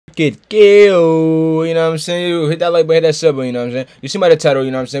Get killed, you know what I'm saying? Hit that like button, hit that sub button, you know what I'm saying? You see by the title,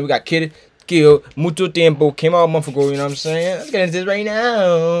 you know what I'm saying? We got Kid Kill, Mucho Tiempo, came out a month ago, you know what I'm saying? Let's get into this right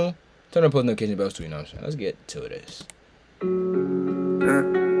now. Turn on post notification bells too, you know what I'm saying? Let's get to this.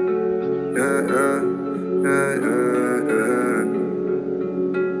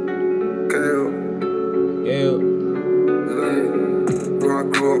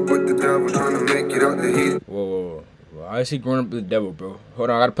 Whoa. Why is he growing up with the devil, bro? Hold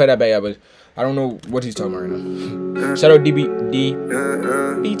on, I gotta play that back, but I don't know what he's talking about right now. Shout out BT.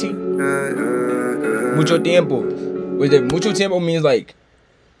 Mucho Tiempo. Wait, that Mucho Tiempo means like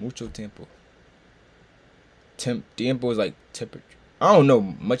Mucho Tiempo. Tiempo is like temperature. I don't know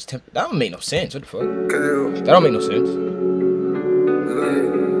much temp. That don't make no sense. What the fuck? That don't make no sense.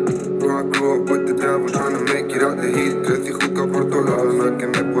 I grew up with the devil trying to make it out the heat. Crecí juca por todos lados, no hay que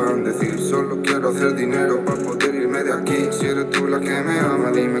me puedan decir. Solo quiero hacer dinero para poder irme de aquí. Si eres tú la que me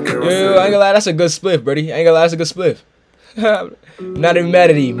ama, dime qué va a hacer. Yo, I ain't gonna lie, that's a good spliff, buddy. I ain't gonna lie, that's a good spliff. Not even mad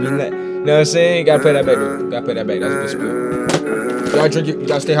at him. You know what I'm saying? Gotta play that back, dude. Gotta play that back. That's a good spliff. Y'all drink it. You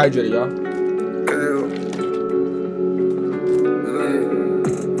gotta stay hydrated, y'all.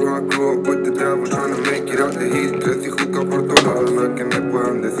 I grew up with the devil trying to make it out the heat. Crecí juca por todos lados, no hay que me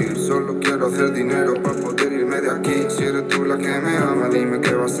puedan decir. Solo quiero hacer dinero para poder irme de aquí. Si eres tú la que me ama, dime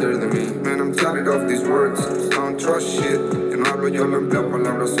qué va a ser de mí. Man, I'm tired of these words, I don't trust shit. Que no hablo, yo lo empleo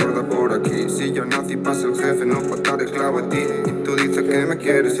palabras sordas por aquí. Si yo nací para ser jefe, no para estar esclavo a ti. Y tú dices que me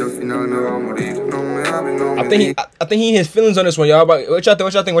quieres y al final me va a morir. No me hables, no me digas. I think he his feelings on this one, y'all. What y'all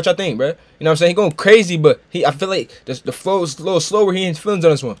think, bro? You know what I'm saying? He going crazy, but I feel like the flow is a little slower. He his feelings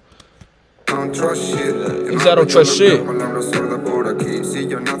on this one. I don't trust shit. He said I don't trust shit.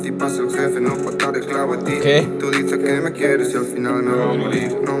 Okay. Tú dices que me quieres y al final me va a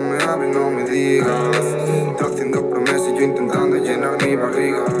morir. No me hables, no me digas. Estás haciendo promesas y yo intentando llenar mi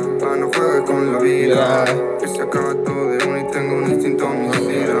barriga. Pa' no juegues con la vida. Que se acaba todo de uno y tengo un instinto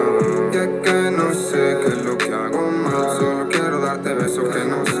homicida. Y es que no sé qué es lo que hago mal. Solo quiero darte besos que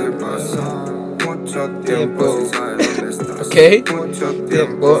no se pasan. Mucho tiempo sin saber dónde estás. Okay. Mucho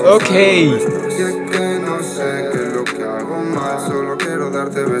tiempo. Okay. Y es que no sé qué es lo que hago mal. Solo quiero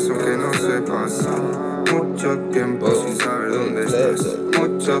darte besos que no se pasan. Mucho tiempo sin saber dónde estás.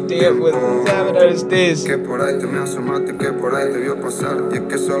 Mucho tiempo sin saber dónde estés. Que por ahí te me asomaste, que por ahí te vio pasar. Y es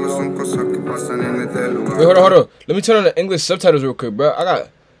que solo son cosas que pasan en este lugar. Wait, hold on. Let me turn on the English subtitles real quick, bro.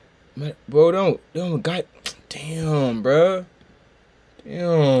 Bro, don't, God, damn, bro.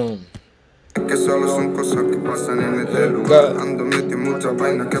 Damn. Que solo son cosas que pasan en este lugar. Ando metido en muchas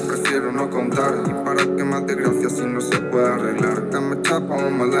vainas que prefiero no contar. Y para que más desgracia si no se puede arreglar. Dame chapa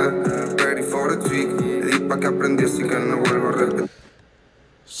on my lap, ready for the tweak. Le di pa' que aprendiese y que no vuelva a repetir.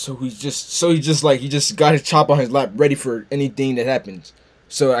 So he just got his chop on his lap, ready for anything that happens.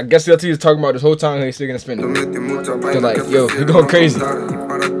 So I guess that's what he was talking about this whole time. He's still gonna spin it. They're like, yo, he going crazy.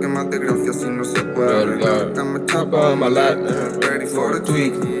 Chop on my lap, ready for the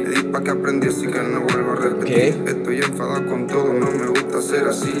tweak. Pa' que aprendiese y que no vuelva a repetir. Estoy enfadado con todo, no me gusta ser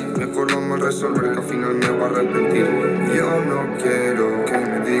así. Mejor vamos a resolver que al final me voy a arrepentir. Yo no quiero que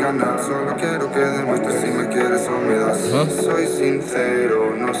me digan nada, solo quiero que demuestres si me quieres o me das. Soy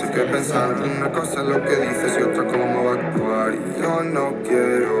sincero, no sé qué pensar. Una cosa es lo que dices y otra cómo va a actuar. Y yo no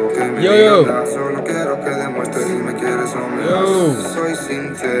quiero que me digan nada, solo quiero que demuestres si me quieres o me das. Soy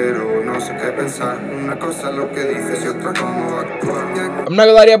sincero, no sé qué pensar. Una cosa es lo que dices y otra cómo va a actuar. I'm not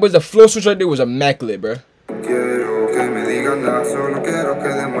gonna lie to you, but the flow switch right there was immaculate, bro. Quiero que me digan nada, solo quiero que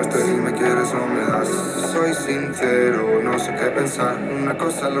demuestres si me quieres o me das. Soy sincero, no sé qué pensar. Una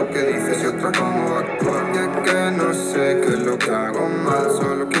cosa es lo que dices y otra cómo actuar. Y es que no sé qué es lo que hago mal.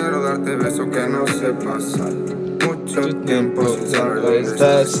 Solo quiero darte besos que no sé pasar. Mucho tiempo sin saber dónde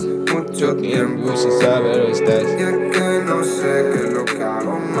estás. Mucho tiempo sin saber dónde estás. Y es que no sé qué es lo que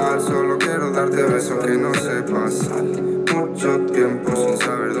hago mal. Solo quiero darte besos que no sé pasar. Mucho tiempo sin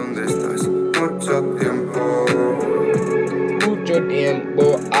saber dónde estás. Mucho tiempo. Mucho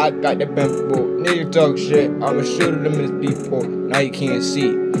tiempo. I got the pimple. Nigga talk shit. I'ma shoot them as people. Now you can't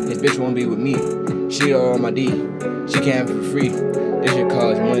see. This bitch won't be with me. She all on my D. She can't have it for free. This shit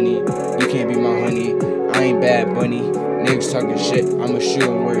costs money. You can't be my honey. I ain't Bad Bunny. Niggas talking shit. I'ma shoot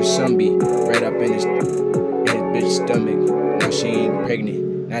him where his son be. Right up in his bitch stomach. Now she ain't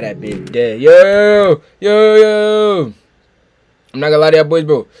pregnant. Now that bitch dead. Yo. I'm not gonna lie to y'all boys,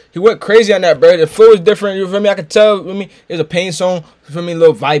 bro. He went crazy on that, bro. The flow is different, you feel me? I could tell, you feel me? It's a pain song, you feel me?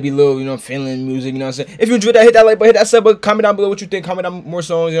 Little vibey, little, you know, feeling music, you know what I'm saying? If you enjoyed that, hit that like button, hit that sub button, comment down below what you think, comment down more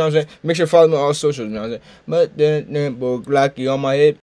songs, you know what I'm saying? Make sure to follow me on all socials, you know what I'm saying? But then, Glocky on my head.